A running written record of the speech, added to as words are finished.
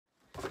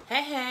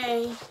Hey,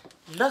 hey,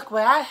 look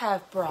what I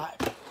have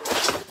brought.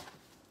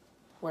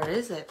 Where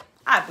is it?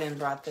 I've been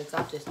brought this.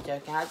 I'm just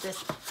joking. I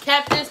just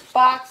kept this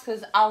box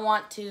because I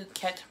want to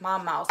catch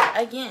my mouse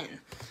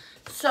again.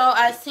 So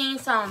I seen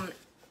some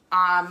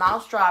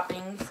mouse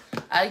droppings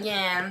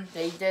again.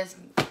 They just,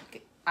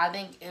 I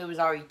think it was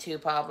already 2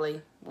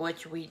 probably,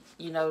 which we,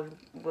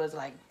 was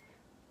like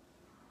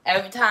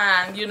every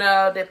time,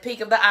 the peak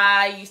of the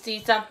eye, you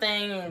see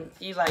something and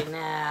you're like,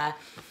 nah,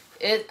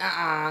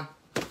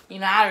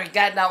 I already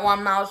got that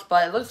 1 mouse,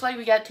 but it looks like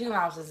we got 2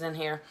 mouses in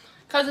here.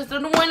 Because it's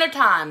in the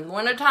wintertime.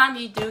 Wintertime,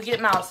 you do get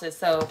mouses.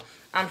 So,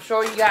 I'm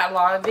sure you got a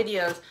lot of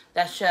videos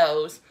that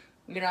shows,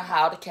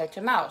 how to catch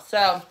a mouse.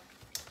 So,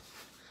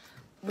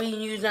 we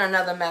using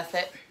another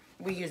method.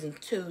 We're using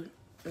 2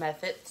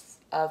 methods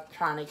of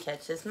trying to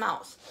catch this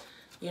mouse.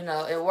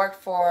 It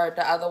worked for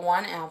the other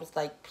one, and I was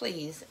like,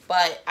 please.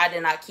 But I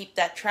did not keep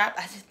that trap.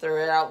 I just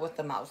threw it out with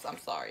the mouse. I'm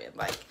sorry.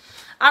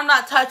 I'm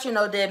not touching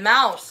no dead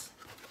mouse.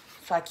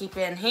 So, I keep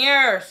it in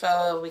here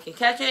so we can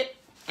catch it.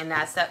 And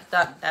that's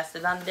done. That's the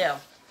done deal.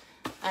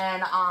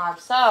 And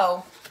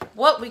so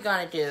what we're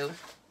gonna do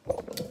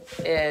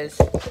is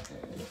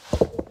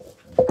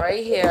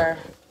right here.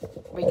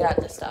 We got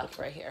the stuff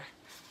right here.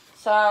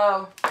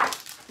 So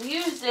we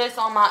used this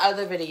on my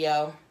other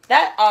video.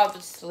 That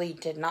obviously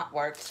did not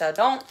work. So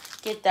don't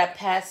get that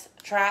pest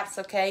traps,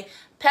 okay?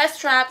 Pest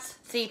traps.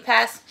 See,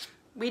 pest.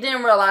 We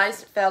didn't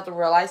realize. Failed to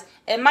realize.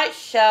 It might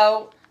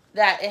show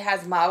that it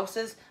has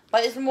mouses,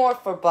 but it's more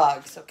for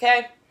bugs,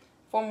 okay?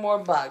 For more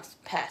bugs,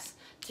 pests,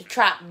 to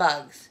trap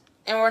bugs.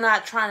 And we're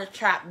not trying to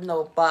trap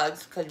no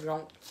bugs because we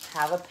don't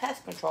have a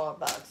pest control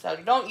bug. So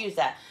don't use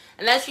that.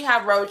 Unless you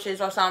have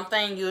roaches or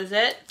something, use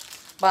it.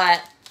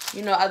 But,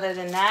 other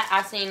than that,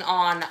 I've seen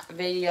on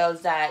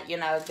videos that,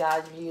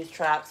 guys use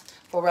traps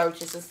for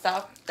roaches and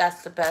stuff.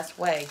 That's the best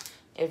way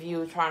if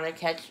you're trying to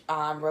catch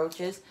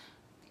roaches.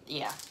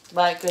 Yeah.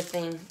 But good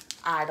thing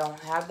I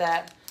don't have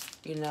that,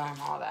 and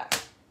all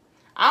that.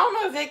 I don't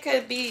know if it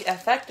could be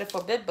effective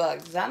for bed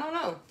bugs. I don't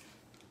know.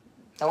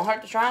 Don't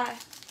hurt to try.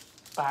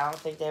 But I don't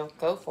think they would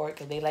go for it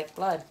because they like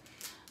blood.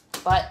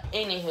 But,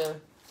 anywho,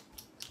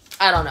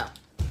 I don't know.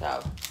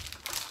 So,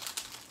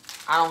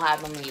 I don't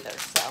have them either.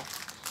 So,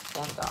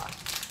 thank God.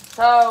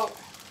 So,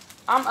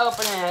 I'm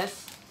opening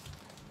this.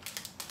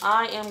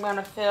 I am going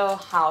to feel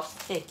how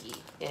sticky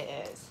it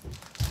is.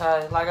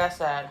 Because, like I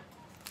said,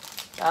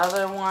 the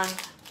other one,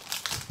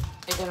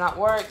 it did not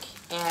work.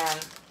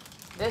 And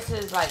this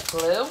is like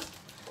glue.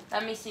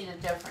 Let me see the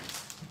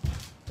difference.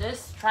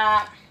 This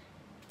trap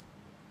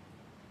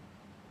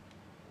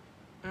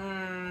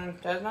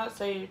does not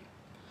say.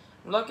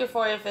 I'm looking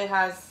for if it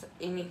has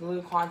any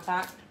glue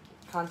content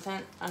on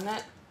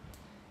it,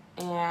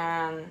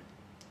 and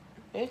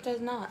it does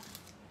not.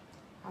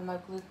 I'm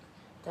like, glue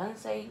doesn't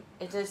say.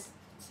 It just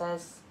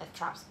says it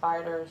traps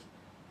spiders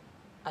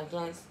on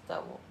the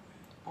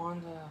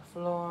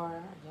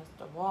floor, against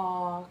the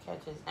wall,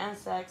 catches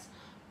insects,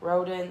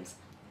 rodents.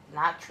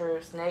 Not true.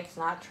 Snakes,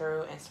 not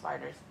true. And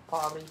spiders,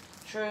 probably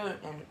true.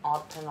 And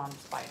all depend on the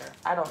spider.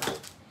 I don't know.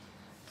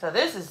 So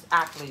this is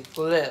actually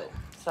glue.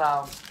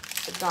 So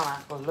it's gonna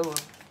glue.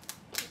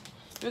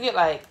 You get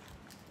like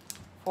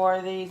 4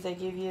 of these they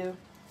give you.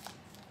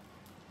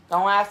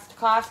 Don't ask the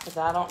cost because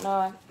I don't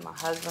know. My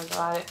husband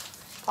got it.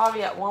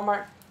 Probably at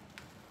Walmart.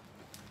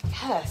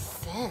 Got a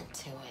scent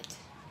to it.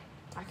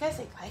 I guess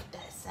they like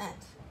that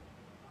scent.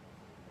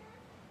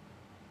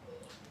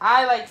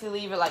 I like to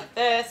leave it like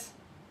this.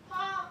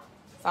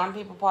 Some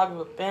people probably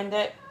would bend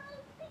it.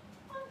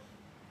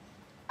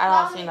 I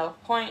don't see no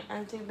point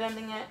into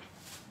bending it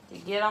to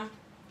get them.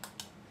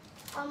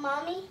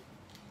 Mommy?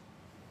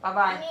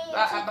 Bye-bye. Mommy,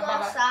 you should go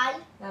outside.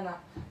 No.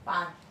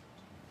 Fine.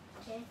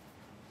 Okay.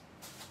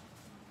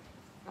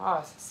 Oh,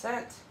 it's a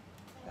scent.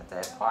 Got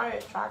that part.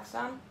 It attracts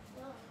them.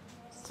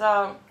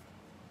 So,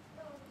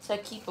 to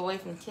keep away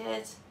from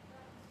kids,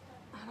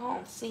 I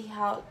don't see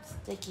how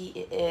sticky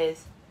it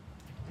is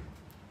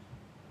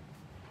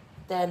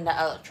than the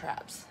other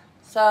traps.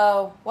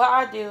 So, what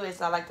I do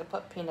is I like to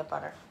put peanut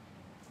butter.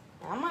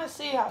 And I'm going to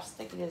see how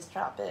sticky this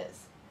trap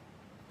is.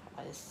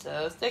 It's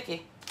so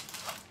sticky.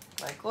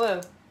 Like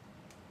glue.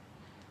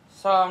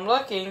 So, I'm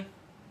looking.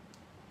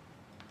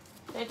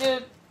 They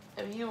do,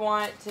 if you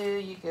want to,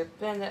 you could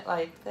bend it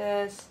like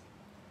this.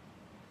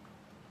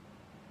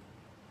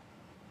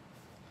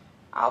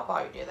 I'll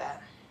probably do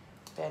that.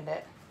 Bend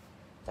it.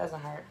 Doesn't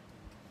hurt.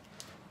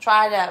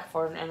 Try that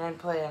and then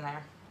put it in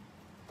there.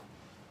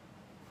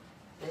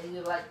 Then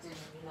you like to,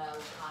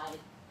 hide.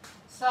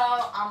 So,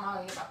 I'm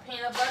going to get my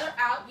peanut butter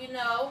out, to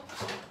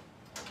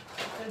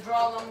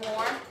draw them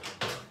more.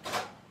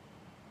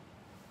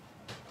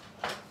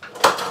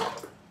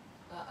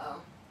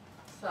 Uh-oh.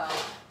 So,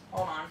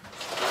 hold on.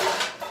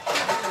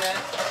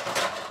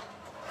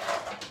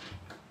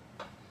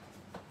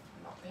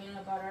 My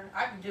peanut butter. I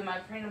can do my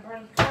peanut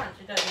butter crunch.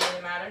 It doesn't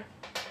really matter.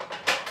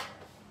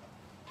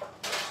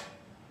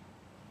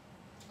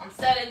 I'm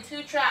setting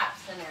 2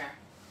 traps in there.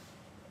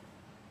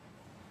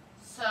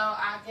 So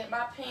I get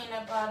my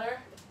peanut butter,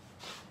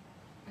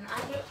 and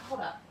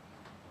hold up.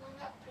 I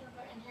got peanut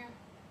butter in here.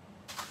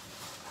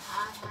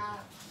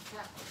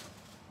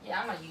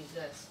 I'm gonna use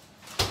this.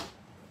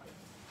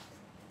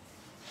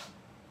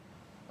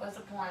 What's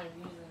the point of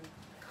using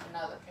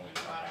another peanut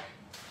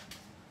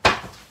butter?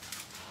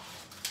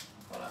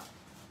 Hold up.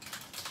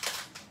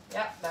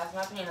 Yep, that's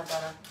my peanut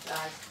butter,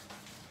 guys.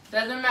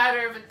 Doesn't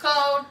matter if it's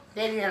cold,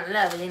 they didn't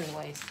love it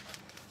anyways.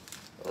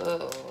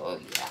 Oh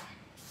yeah.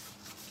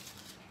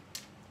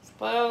 Just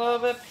put a little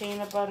bit of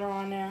peanut butter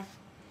on there.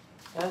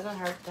 Doesn't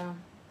hurt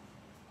them.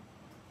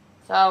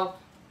 So,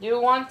 you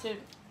want to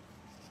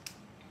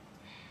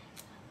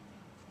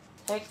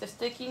take the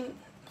sticky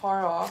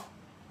part off,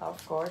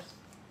 of course.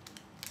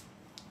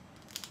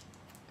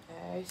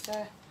 Okay,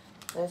 so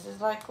this is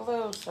like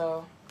glue,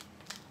 so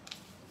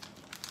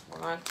we're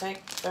going to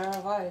take their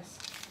advice.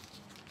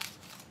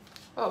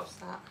 Oh,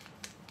 snap.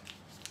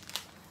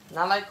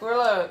 Not like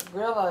Gorilla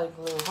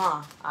Glue,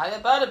 huh? I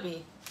better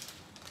be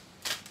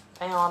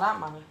paying all that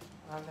money.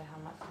 I don't know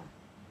how much.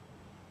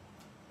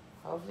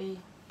 Hopefully,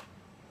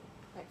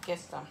 that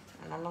gets them.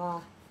 And I'm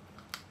going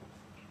to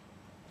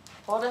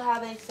hold it how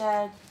they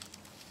said.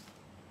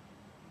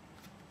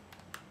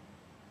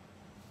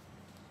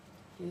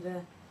 Do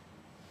the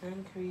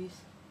increase.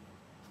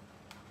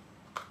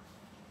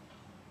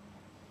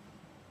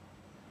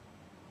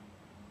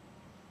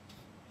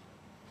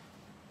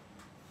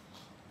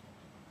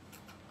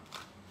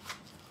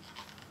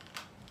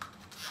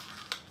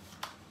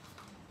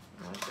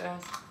 Okay.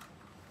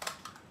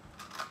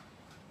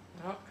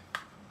 Nope.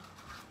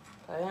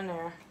 Put it in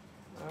there.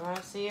 We're going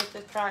to see if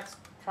the traps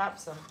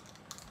them.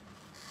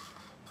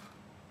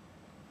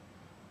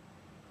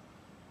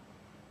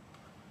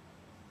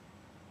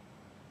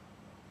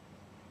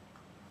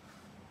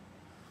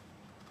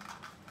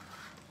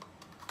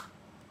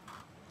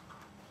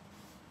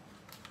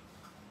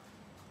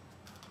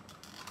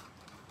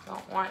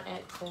 Don't want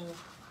it to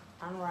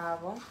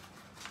unravel.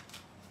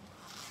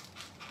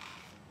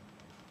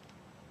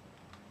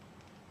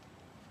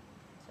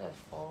 It says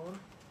fold.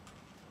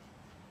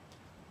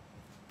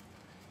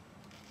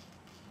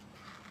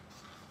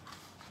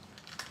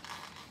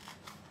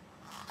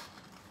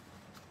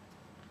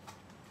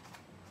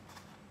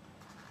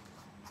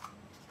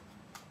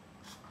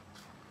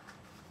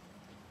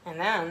 And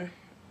then,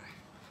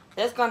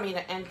 this is going to be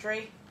the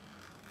entry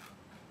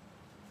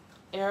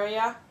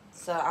area.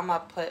 So, I'm going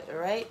to put it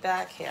right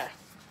back here.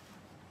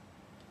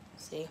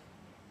 See?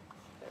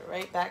 Put it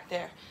right back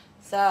there.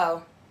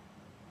 So,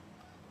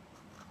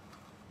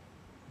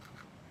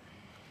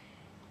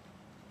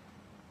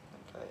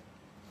 put it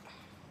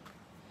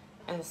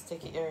in the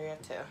sticky area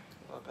too, a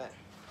little bit.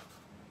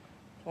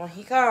 When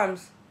he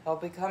comes, he'll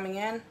be coming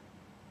in.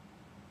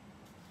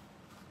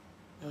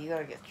 And you're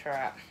going to get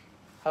trapped.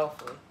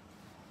 Hopefully.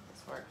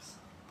 Works.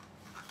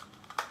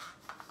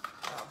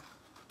 So,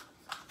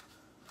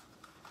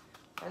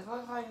 it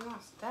looks like it's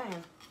not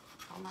staying.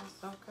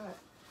 Almost so good.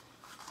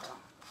 So,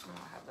 I'm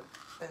gonna have to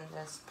bend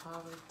this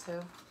probably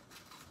too.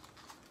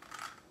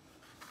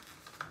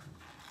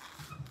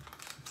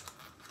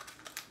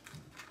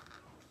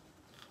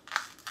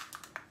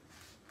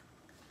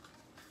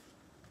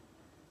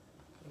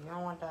 You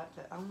don't want that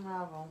to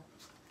unravel.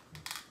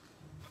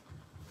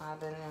 I've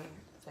been in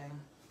the thing.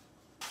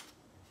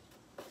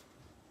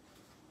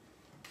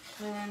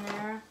 Put it in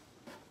there.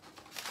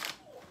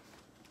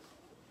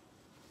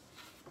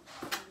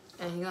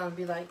 And he's gonna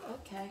be like,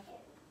 okay.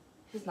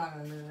 He's not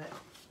gonna move it.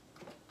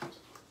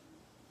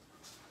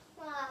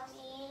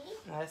 Mommy.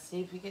 Let's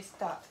see if he gets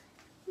stuck.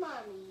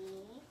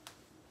 Mommy.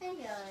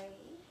 Hello.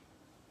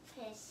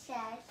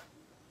 Princess.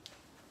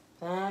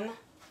 Then,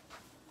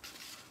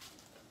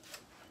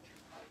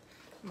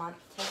 I'm gonna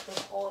take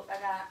this old,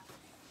 I got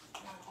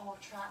one old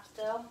trap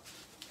still.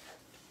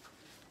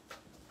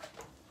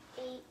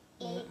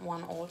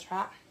 One old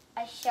trap.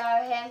 I show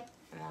him.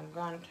 And I'm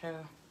going to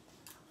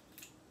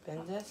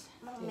bend this.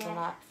 Mommy. These are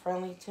not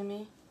friendly to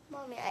me.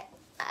 Mommy,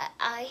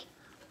 I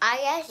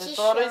actually Just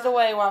throw these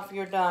away after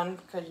you're done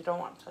because you don't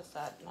want to touch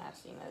that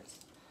nastiness.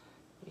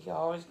 You can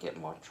always get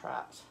more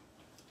traps.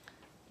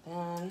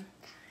 Then,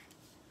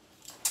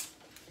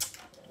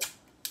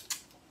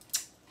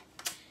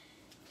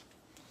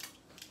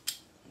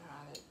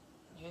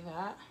 do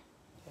that.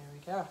 There we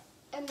go.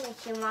 And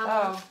make your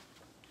mama. So,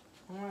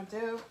 what I'm going to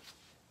do.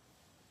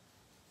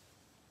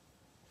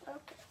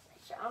 Okay,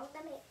 so I'm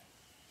going to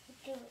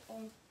do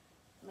and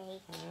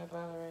make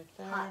Butter right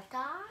there. hot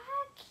dog,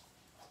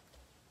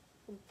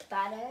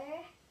 butter.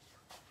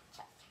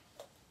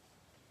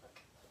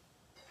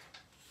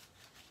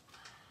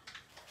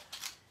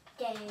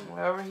 Then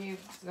Wherever he's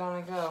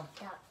going to go.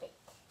 stop it.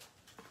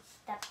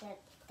 Stop it.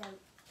 Then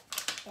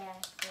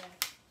there's the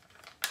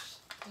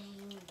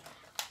thing.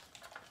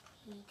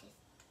 He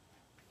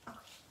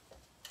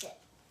just.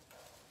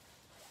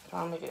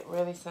 Trying to get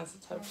really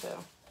sensitive too.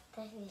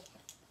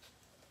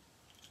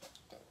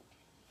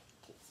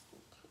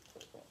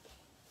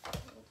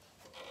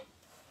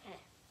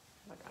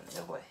 Like a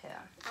nibble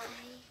here.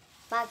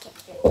 Bucket.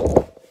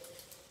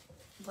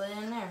 Put it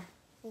in there.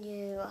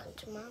 You want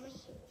to, Mommy?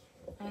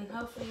 And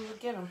hopefully you will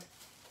get them.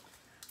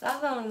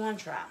 That's only one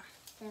trap.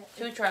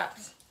 2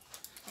 traps.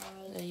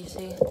 Do you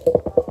see?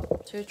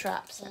 2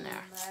 traps in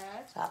there.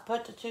 So I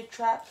put the 2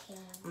 traps.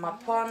 I'm going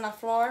to put on the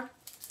floor.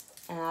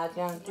 And I'm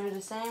going to do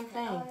the same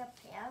thing.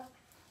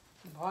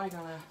 I'm probably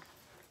going to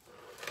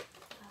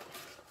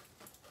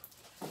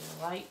do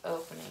a light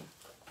opening.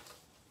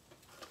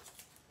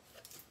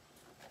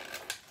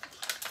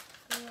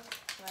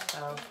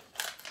 So,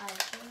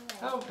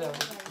 he'll go,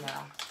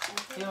 yeah.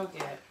 He'll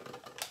get.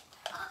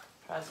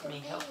 Trust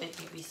me, he'll think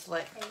he'd be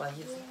slick, but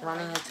he's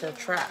running into a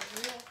trap.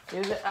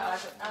 Do the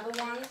other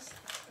ones.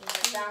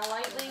 Down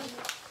lightly.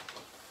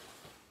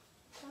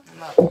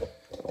 And up.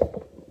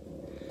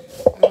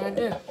 What I'm going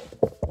to do.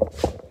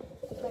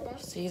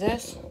 See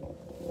this?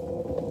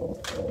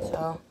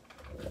 So,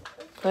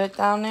 put it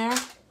down there.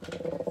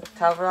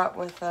 Cover up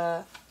with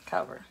a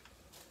cover.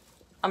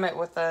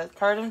 With a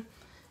curtain.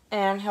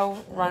 And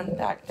he'll run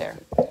back there.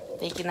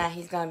 Thinking that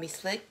he's going to be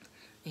slick.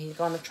 And he's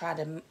going to try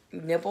to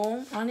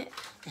nibble on it.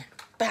 And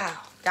bow.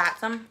 Got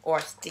some. Or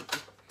sticky.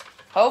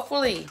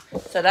 Hopefully.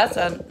 So that's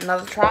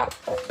another trap.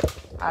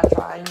 I'm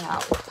trying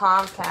out.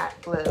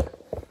 Tomcat glue.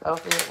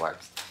 Hopefully it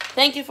works.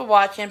 Thank you for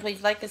watching.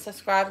 Please like and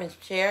subscribe and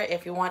share.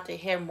 If you want to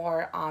hear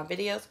more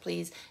videos,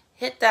 please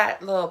hit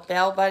that little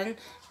bell button.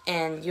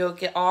 And you'll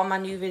get all my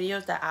new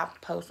videos that I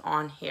post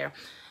on here.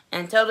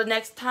 Until the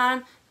next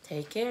time,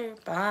 take care.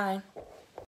 Bye.